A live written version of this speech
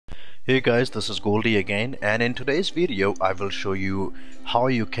Hey guys, this is Goldy again, and in today's video I will show you how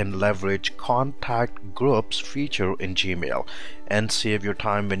you can leverage contact groups feature in Gmail and save your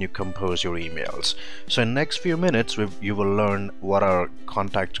time when you compose your emails. So in next few minutes you will learn what are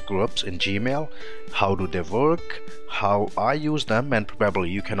contact groups in Gmail, how do they work, how I use them, and probably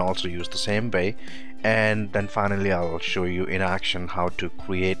you can also use the same way. And then finally I'll show you in action how to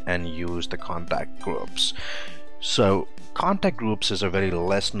create and use the contact groups. So contact groups is a very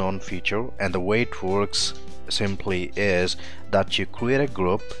less known feature, and the way it works simply is that you create a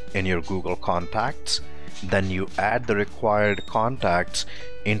group in your Google Contacts, then you add the required contacts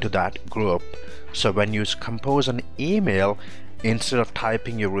into that group. So when you compose an email, instead of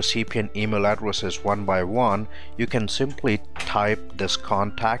typing your recipient email addresses one by one, you can simply type this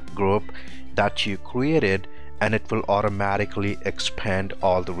contact group that you created, and it will automatically expand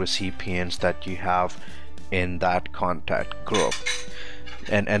all the recipients that you have in that contact group.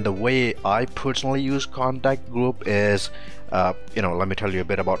 And the way I personally use contact group is let me tell you a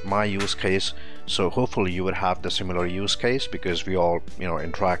bit about my use case. So hopefully you would have the similar use case, because we all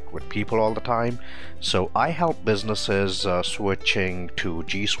interact with people all the time. So I help businesses switching to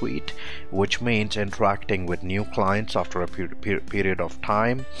G Suite, which means interacting with new clients after a period of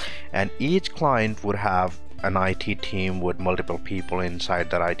time, and each client would have an IT team with multiple people inside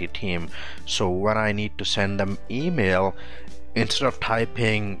that IT team. So when I need to send them email, instead of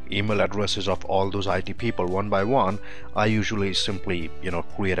typing email addresses of all those IT people one by one, I usually simply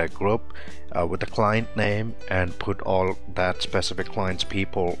create a group with the client name and put all that specific client's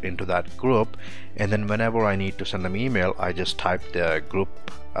people into that group, and then whenever I need to send them email, I just type the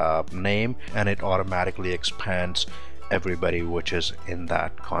group name and it automatically expands everybody which is in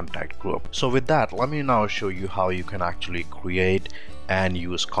that contact group. So with that, let me now show you how you can actually create and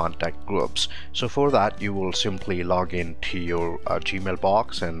use contact groups. So for that, you will simply log into your Gmail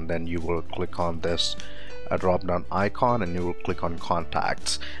box, and then you will click on this drop down icon and you will click on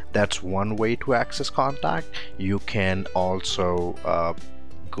contacts. That's one way to access contact. You can also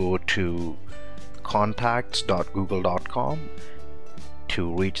go to contacts.google.com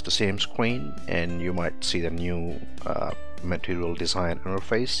to reach the same screen, and you might see the new material design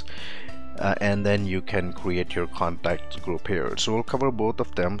interface, and then you can create your contact group here. So we'll cover both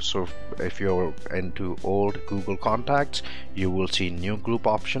of them. So if you're into old Google Contacts, you will see new group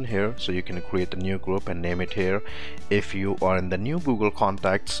option here, so you can create the new group and name it here. If you are in the new Google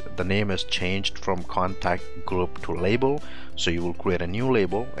Contacts, the name is changed from contact group to label, so you will create a new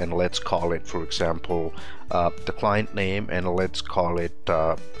label, and let's call it, for example, the client name, and let's call it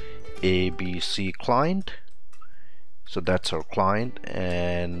ABC client. So that's our client,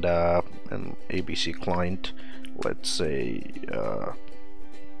 and an ABC client, let's say,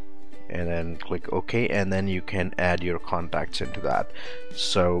 and then click OK, and then you can add your contacts into that.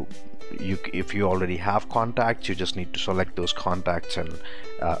 So if you already have contacts, you just need to select those contacts and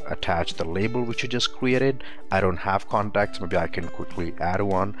attach the label which you just created. I don't have contacts, maybe I can quickly add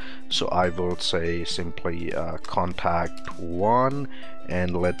one. So I will say simply contact 1,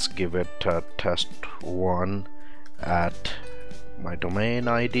 and let's give it test 1 at my domain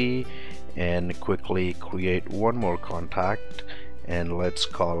ID, and quickly create one more contact, and let's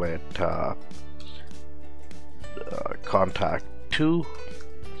call it contact 2,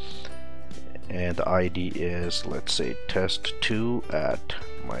 and the ID is, let's say, test2 at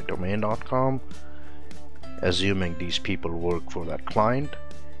mydomain.com, assuming these people work for that client.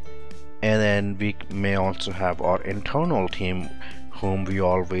 And then we may also have our internal team whom we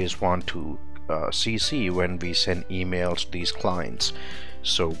always want to CC when we send emails to these clients.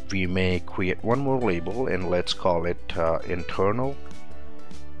 So we may create one more label, and let's call it internal,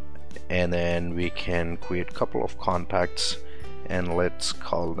 and then we can create a couple of contacts, and let's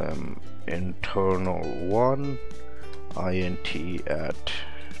call them internal 1 int at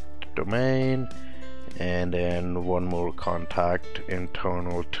domain, and then one more contact,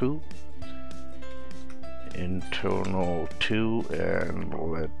 internal 2, and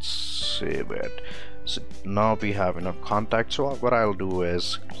let's save it. So now we have enough contacts. So what I'll do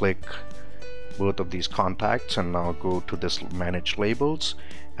is click both of these contacts and now go to this manage labels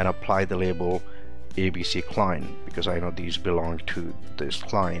and apply the label ABC client, because I know these belong to this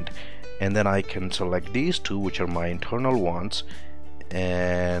client, and then I can select these two, which are my internal ones,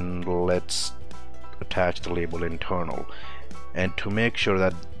 and let's attach the label internal. And to make sure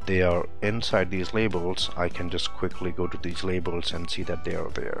that they are inside these labels, I can just quickly go to these labels and see that they are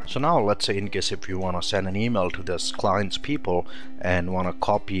there. So now let's say, in case if you want to send an email to this client's people and want to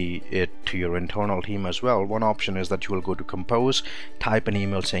copy it to your internal team as well, one option is that you will go to compose, type an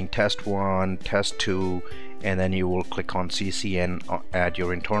email saying test1, test2, and then you will click on CC and add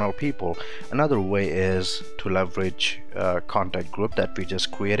your internal people. Another way is to leverage a contact group that we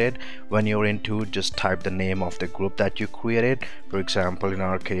just created. When you're into, just type the name of the group that you created. For example, in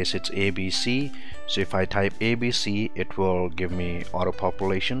our case it's ABC. So if I type ABC, it will give me auto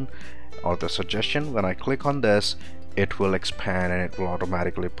population or the suggestion. When I click on this, it will expand and it will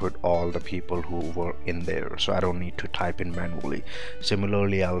automatically put all the people who were in there, so I don't need to type in manually.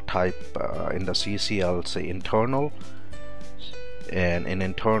 Similarly, I'll type in the CC, I'll say internal, and in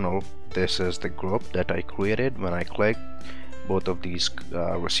internal this is the group that I created. When I click, both of these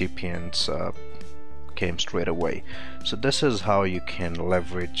recipients came straight away. So this is how you can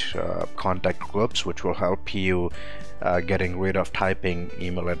leverage contact groups, which will help you getting rid of typing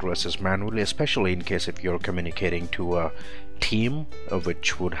email addresses manually, especially in case if you're communicating to a team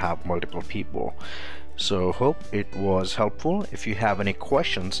which would have multiple people. So hope it was helpful. If you have any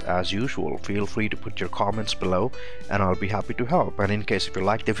questions, as usual, feel free to put your comments below and I'll be happy to help. And in case if you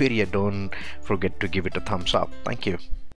like the video, don't forget to give it a thumbs up. Thank you.